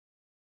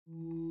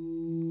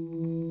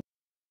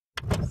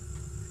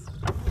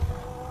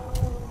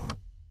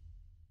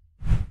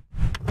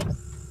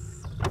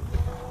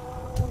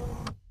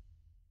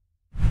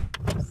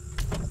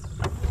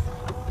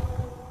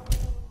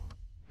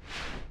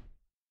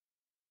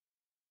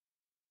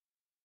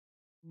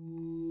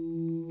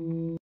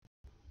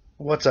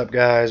What's up,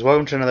 guys?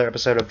 Welcome to another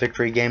episode of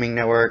Victory Gaming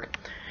Network.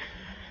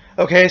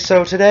 Okay,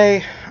 so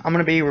today I'm going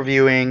to be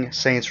reviewing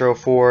Saints Row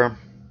 4.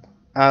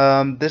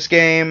 This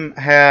game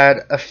had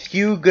a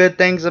few good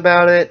things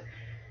about it,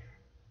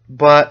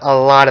 but a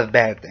lot of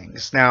bad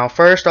things. Now,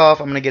 first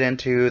off, I'm going to get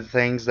into the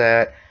things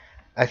that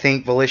I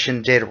think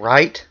Volition did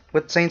right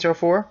with Saints Row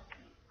 4.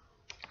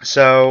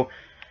 So,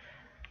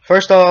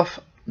 first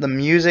off, the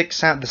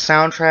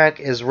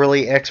soundtrack is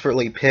really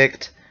expertly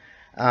picked.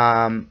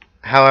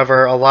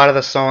 However, a lot of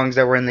the songs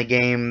that were in the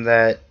game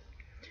that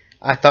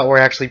I thought were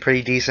actually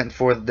pretty decent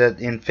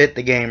and fit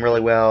the game really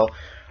well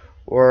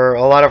were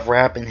a lot of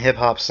rap and hip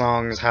hop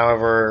songs.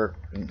 However,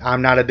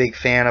 I'm not a big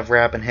fan of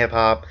rap and hip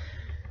hop,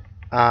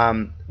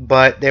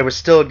 but there was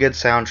still a good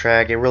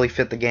soundtrack. It really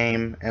fit the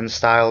game and the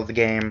style of the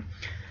game.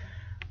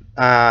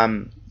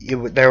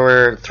 There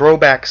were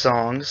throwback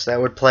songs that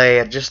would play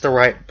at just the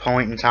right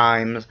point in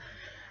time.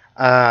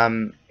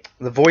 The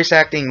voice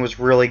acting was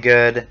really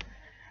good.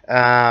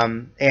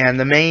 And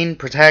the main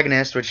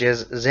protagonist, which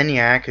is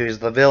Zinyak, who's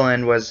the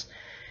villain,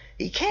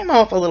 he came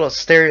off a little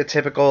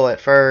stereotypical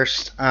at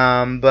first,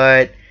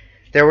 but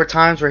there were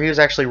times where he was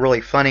actually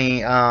really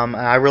funny.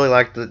 I really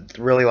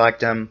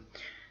liked him.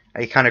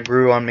 He kind of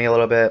grew on me a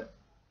little bit.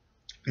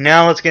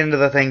 Now let's get into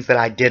the things that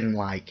I didn't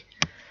like.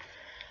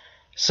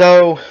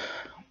 So,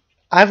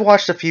 I've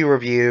watched a few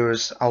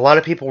reviews. A lot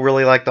of people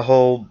really like the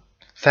whole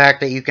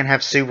fact that you can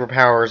have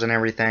superpowers and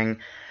everything.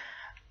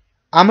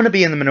 I'm going to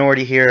be in the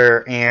minority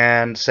here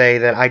and say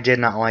that I did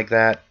not like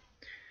that.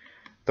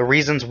 The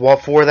reasons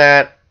for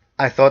that,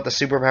 I thought the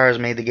superpowers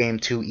made the game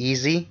too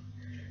easy.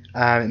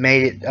 It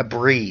made it a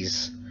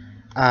breeze.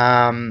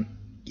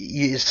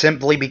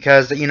 Simply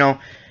because,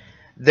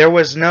 there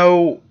was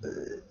it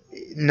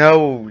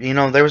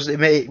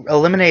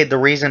eliminated the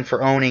reason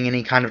for owning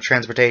any kind of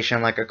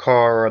transportation like a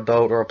car or a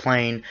boat or a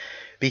plane,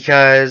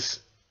 because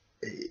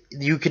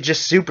you could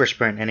just super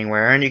sprint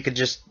anywhere and you could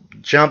just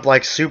jump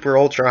like super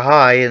ultra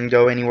high and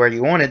go anywhere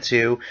you wanted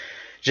to,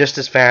 just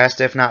as fast,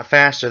 if not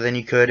faster, than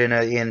you could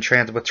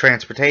with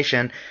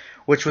transportation,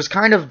 which was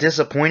kind of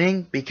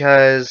disappointing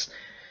because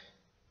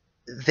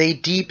they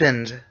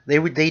deepened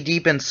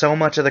so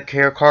much of the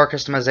car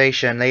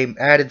customization. They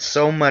added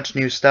so much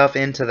new stuff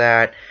into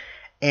that,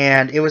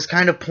 and it was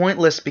kind of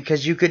pointless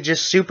because you could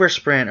just super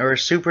sprint or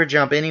super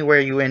jump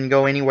and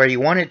go anywhere you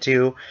wanted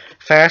to,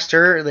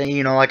 faster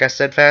than, like I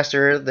said,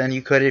 faster than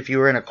you could if you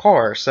were in a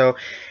car. So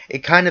it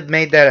kind of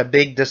made that a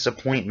big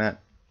disappointment.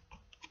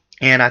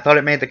 And I thought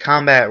it made the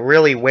combat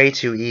really way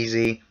too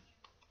easy.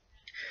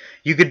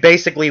 You could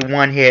basically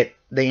one-hit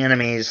the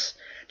enemies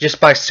just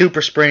by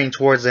super sprinting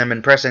towards them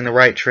and pressing the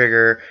right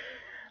trigger,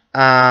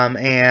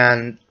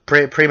 and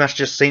pretty much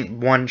just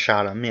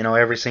one-shot them,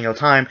 every single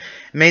time.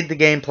 It made the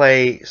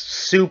gameplay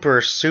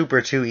super,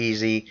 super too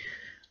easy.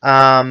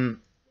 So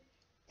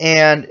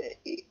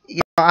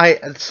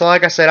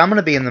like I said, I'm going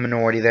to be in the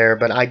minority there,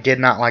 but I did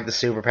not like the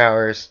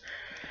superpowers.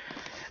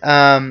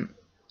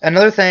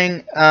 Another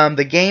thing,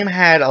 the game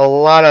had a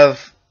lot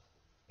of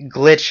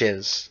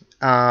glitches.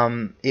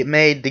 It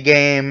made the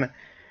game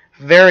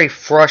very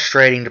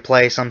frustrating to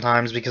play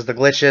sometimes because the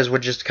glitches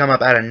would just come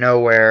up out of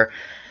nowhere.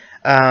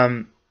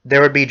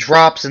 There would be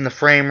drops in the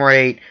frame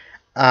rate.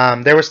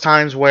 There was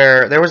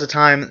a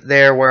time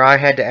there where I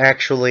had to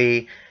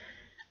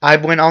I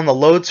went on the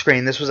load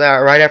screen. This was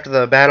right after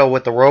the battle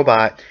with the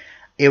robot.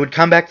 It would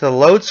come back to the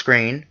load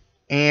screen,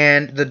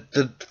 and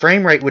the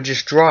frame rate would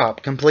just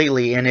drop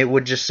completely, and it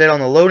would just sit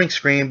on the loading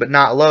screen but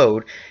not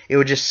load. It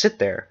would just sit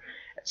there.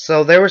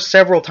 So there were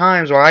several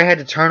times where I had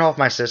to turn off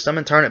my system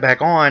and turn it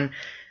back on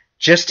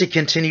just to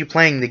continue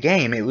playing the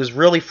game. It was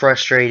really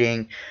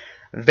frustrating,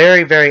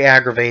 very, very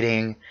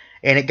aggravating,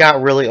 and it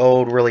got really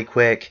old really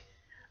quick.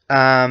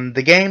 One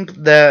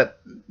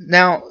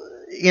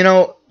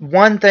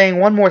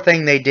more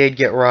thing they did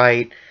get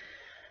right,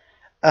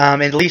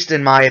 at least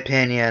in my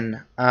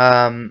opinion,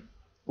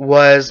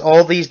 was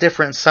all these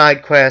different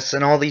side quests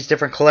and all these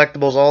different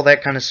collectibles, all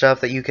that kind of stuff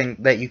that you can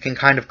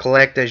kind of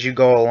collect as you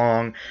go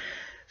along.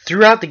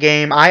 Throughout the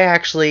game,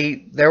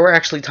 there were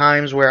actually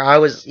times where I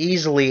was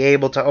easily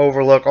able to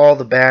overlook all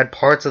the bad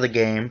parts of the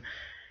game,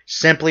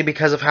 simply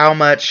because of how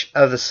many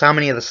of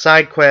the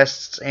side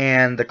quests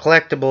and the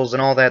collectibles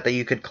and all that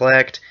you could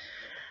collect.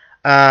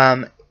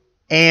 And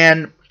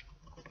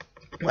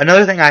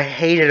another thing I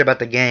hated about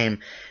the game,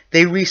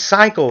 they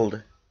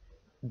recycled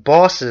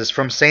bosses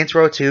from Saints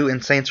Row 2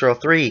 and Saints Row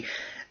 3.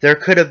 There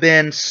could have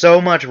been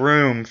so much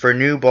room for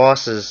new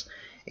bosses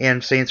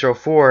in Saints Row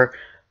 4,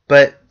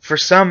 but for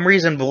some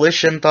reason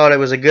Volition thought it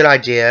was a good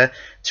idea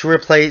to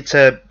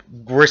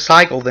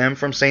recycle them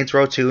from Saints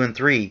Row 2 and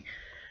 3.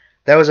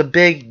 That was a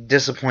big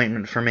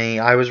disappointment for me.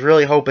 I was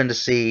really hoping to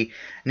see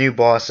new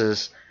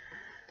bosses.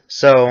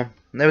 So,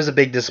 that was a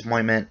big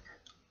disappointment.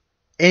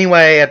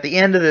 Anyway, at the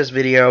end of this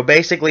video,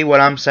 basically what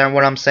I'm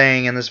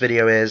saying in this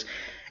video is,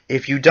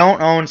 if you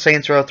don't own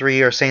Saints Row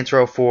 3 or Saints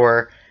Row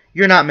 4,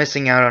 you're not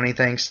missing out on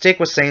anything. Stick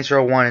with Saints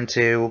Row 1 and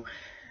 2.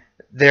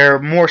 They're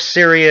more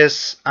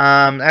serious.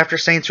 After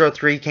Saints Row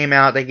 3 came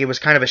out, it was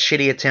kind of a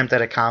shitty attempt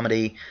at a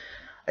comedy.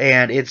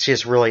 and it's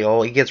just really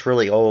old. It gets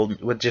really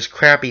old with just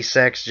crappy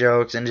sex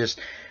jokes and just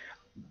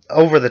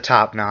over the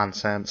top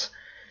nonsense.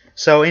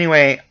 So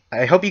anyway,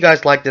 I hope you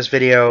guys liked this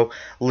video.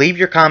 Leave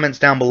your comments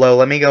down below.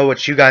 Let me know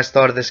what you guys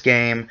thought of this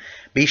game.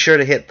 Be sure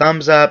to hit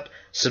thumbs up,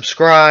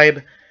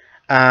 subscribe.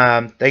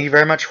 Thank you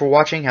very much for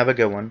watching. Have a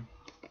good one.